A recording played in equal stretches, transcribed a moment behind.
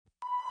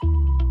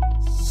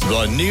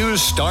The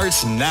news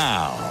starts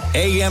now.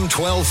 AM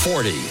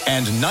 1240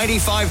 and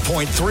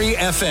 95.3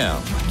 FM.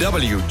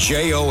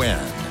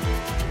 WJON.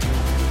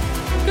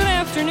 Good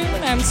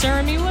afternoon. I'm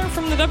Sarah Mueller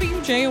from the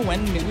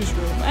WJON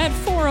newsroom. At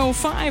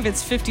 4:05,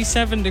 it's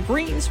 57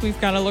 degrees.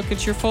 We've got a look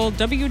at your full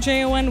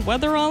WJON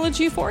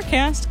weatherology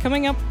forecast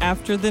coming up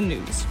after the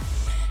news.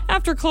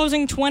 After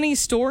closing 20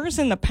 stores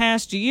in the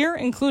past year,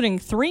 including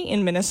 3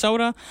 in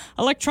Minnesota,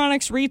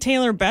 electronics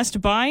retailer Best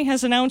Buy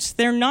has announced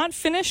they're not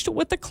finished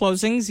with the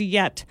closings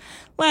yet.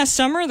 Last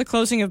summer, the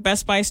closing of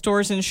Best Buy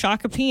stores in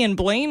Shakopee and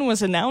Blaine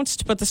was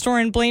announced, but the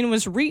store in Blaine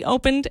was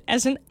reopened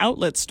as an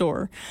outlet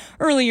store.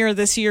 Earlier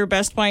this year,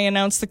 Best Buy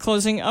announced the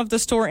closing of the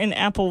store in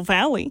Apple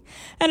Valley.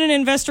 At an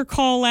investor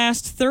call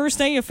last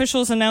Thursday,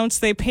 officials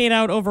announced they paid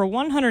out over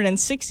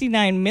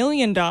 $169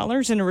 million in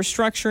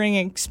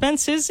restructuring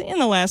expenses in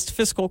the last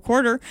fiscal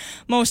quarter,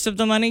 most of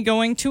the money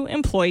going to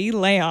employee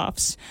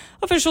layoffs.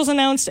 Officials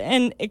announced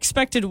an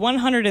expected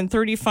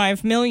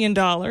 $135 million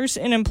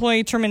in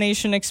employee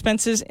termination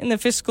expenses in the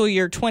fiscal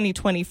year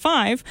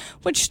 2025,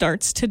 which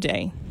starts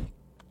today.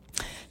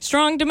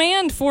 Strong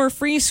demand for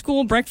free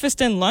school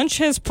breakfast and lunch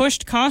has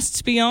pushed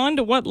costs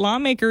beyond what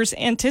lawmakers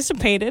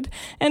anticipated,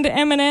 and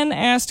MNN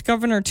asked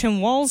Governor Tim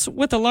Walz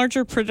with a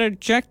larger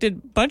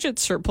projected budget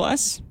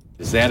surplus.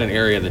 Is that an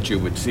area that you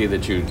would see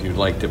that you'd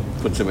like to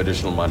put some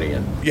additional money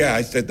in? Yeah,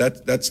 I said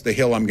that's the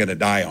hill I'm going to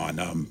die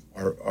on.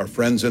 Our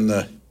friends on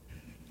the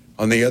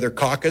other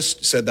caucus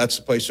said that's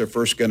the place they're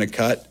first going to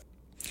cut.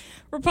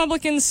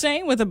 Republicans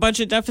say with a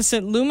budget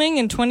deficit looming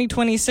in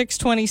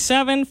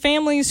 2026-27,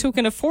 families who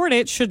can afford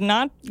it should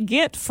not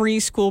get free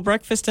school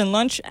breakfast and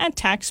lunch at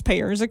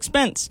taxpayers'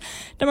 expense.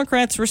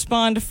 Democrats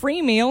respond free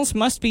meals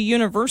must be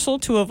universal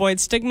to avoid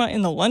stigma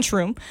in the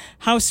lunchroom.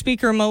 House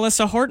Speaker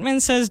Melissa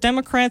Hortman says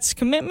Democrats'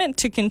 commitment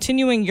to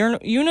continuing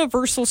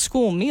universal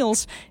school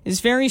meals is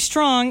very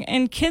strong,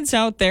 and kids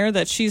out there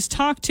that she's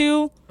talked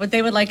to, what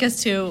they would like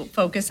us to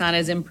focus on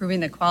is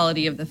improving the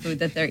quality of the food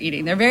that they're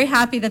eating. They're very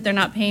happy that they're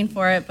not paying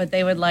for it, but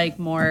they would like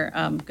more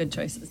good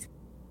choices.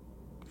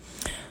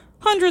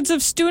 Hundreds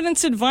of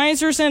students,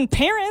 advisors, and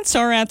parents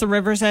are at the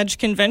River's Edge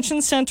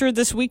Convention Center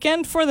this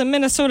weekend for the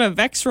Minnesota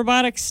Vex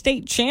Robotics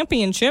State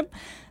Championship.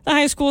 The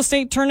high school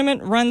state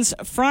tournament runs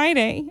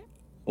Friday,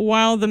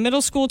 while the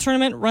middle school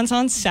tournament runs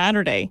on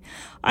Saturday.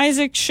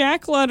 Isaac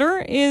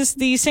Shacklutter is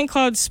the St.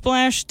 Cloud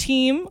Splash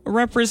team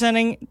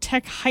representing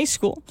Tech High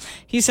School.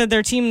 He said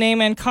their team name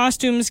and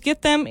costumes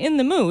get them in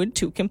the mood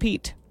to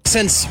compete.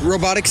 Since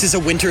robotics is a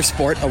winter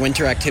sport, a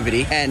winter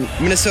activity, and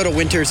Minnesota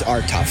winters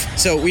are tough,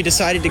 so we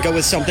decided to go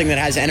with something that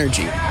has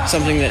energy,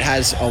 something that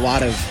has a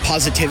lot of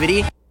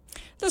positivity.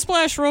 The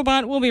Splash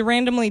robot will be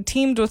randomly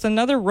teamed with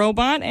another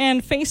robot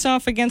and face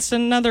off against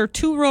another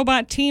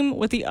 2-robot team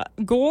with the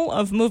goal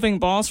of moving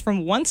balls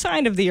from one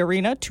side of the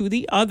arena to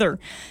the other.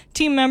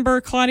 Team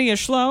member Claudia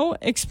Schlow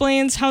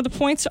explains how the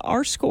points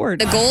are scored.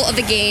 The goal of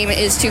the game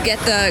is to get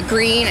the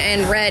green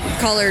and red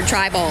colored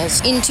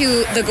tri-balls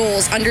into the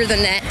goals under the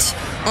net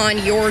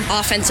on your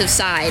offensive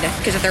side.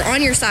 Because if they're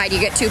on your side, you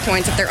get 2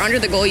 points. If they're under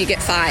the goal, you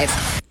get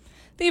 5.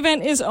 The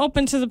event is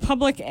open to the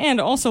public and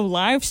also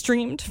live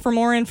streamed. For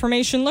more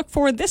information, look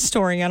for this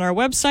story on our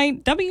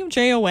website,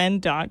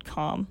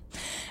 WJON.com.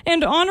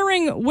 And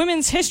honoring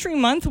Women's History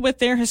Month with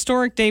their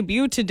historic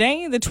debut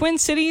today, the Twin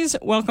Cities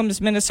welcomes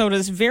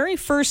Minnesota's very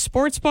first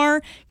sports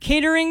bar,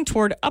 catering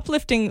toward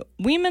uplifting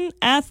women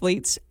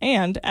athletes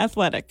and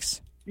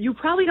athletics. You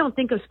probably don't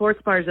think of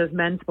sports bars as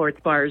men's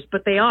sports bars,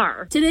 but they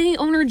are. Today,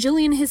 owner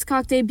Jillian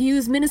Hiscock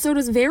debuts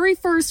Minnesota's very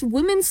first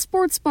women's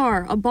sports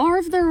bar, a bar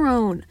of their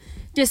own.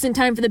 Just in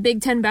time for the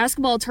Big Ten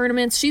basketball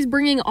tournaments, she's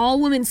bringing all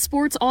women's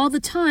sports all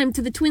the time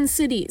to the Twin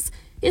Cities.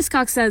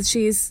 Hiscock says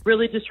she's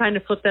really just trying to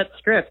flip that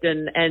script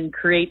and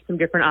create some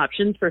different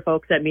options for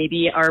folks that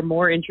maybe are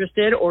more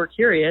interested or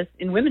curious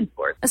in women's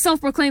sports. A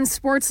self-proclaimed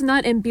sports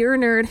nut and beer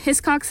nerd,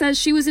 Hiscock says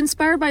she was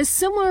inspired by a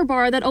similar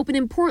bar that opened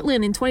in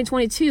Portland in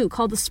 2022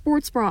 called the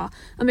Sports Bra,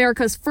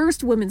 America's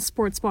first women's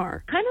sports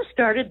bar. Kind of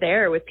started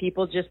there with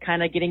people just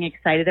kind of getting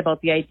excited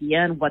about the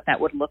idea and what that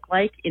would look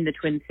like in the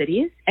Twin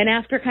Cities. And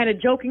after kind of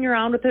joking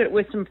around with it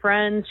with some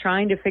friends,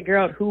 trying to figure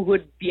out who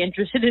would be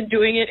interested in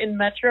doing it in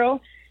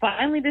Metro,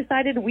 finally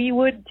decided we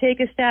would take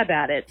a stab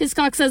at it.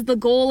 Hiscock says the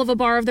goal of a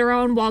bar of their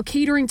own, while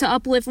catering to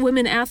uplift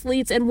women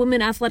athletes and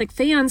women athletic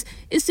fans,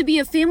 is to be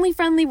a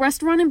family-friendly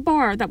restaurant and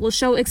bar that will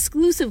show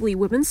exclusively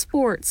women's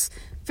sports.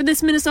 For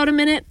this Minnesota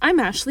Minute, I'm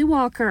Ashley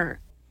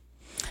Walker.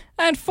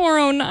 At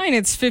 4:09,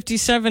 it's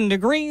 57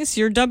 degrees.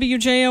 Your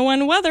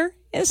WJON weather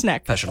is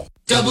next.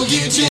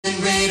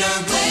 WJON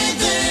radar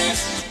weather.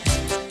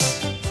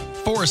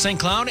 For St.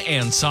 Cloud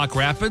and Sauk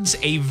Rapids,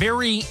 a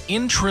very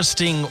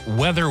interesting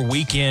weather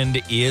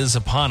weekend is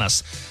upon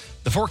us.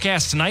 The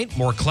forecast tonight,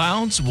 more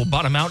clouds, will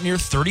bottom out near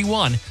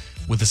 31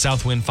 with a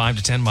south wind 5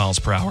 to 10 miles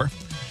per hour.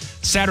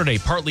 Saturday,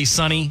 partly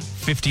sunny,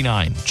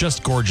 59.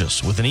 Just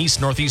gorgeous with an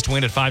east-northeast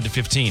wind at 5 to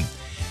 15.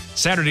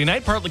 Saturday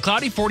night, partly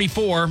cloudy,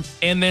 44.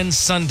 And then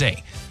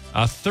Sunday,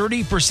 a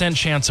 30%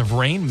 chance of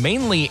rain,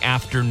 mainly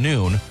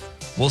afternoon.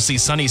 We'll see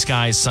sunny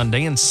skies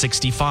Sunday and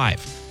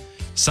 65.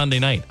 Sunday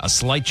night, a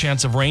slight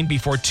chance of rain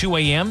before 2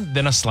 a.m.,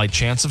 then a slight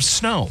chance of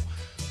snow.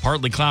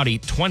 Partly cloudy,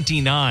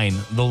 29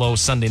 the low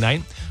Sunday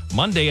night.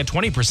 Monday, a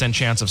 20%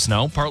 chance of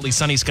snow, partly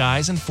sunny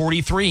skies, and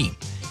 43.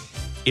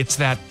 It's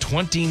that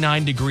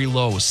 29-degree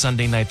low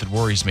Sunday night that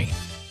worries me.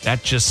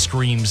 That just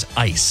screams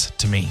ice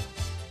to me.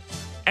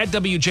 At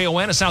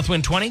WJON, a south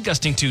wind 20,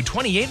 gusting to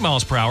 28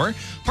 miles per hour.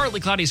 Partly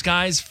cloudy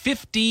skies,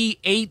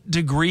 58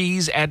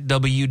 degrees at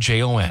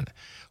WJON.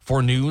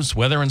 For news,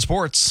 weather, and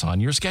sports on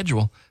your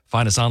schedule,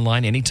 find us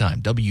online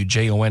anytime,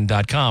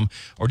 WJON.com,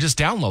 or just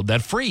download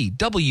that free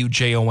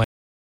WJON.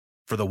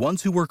 For the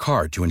ones who work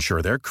hard to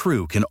ensure their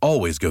crew can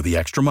always go the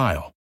extra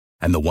mile,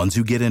 and the ones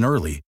who get in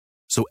early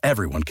so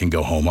everyone can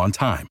go home on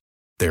time,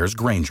 there's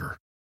Grainger,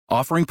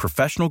 offering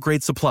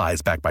professional-grade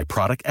supplies backed by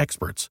product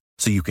experts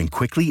so you can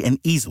quickly and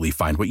easily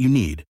find what you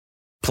need.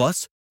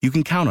 Plus, you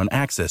can count on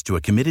access to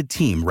a committed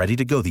team ready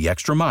to go the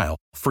extra mile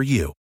for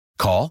you.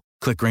 Call,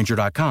 click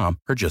Grainger.com,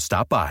 or just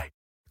stop by.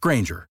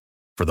 Grainger,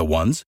 for the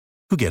ones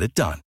who get it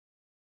done.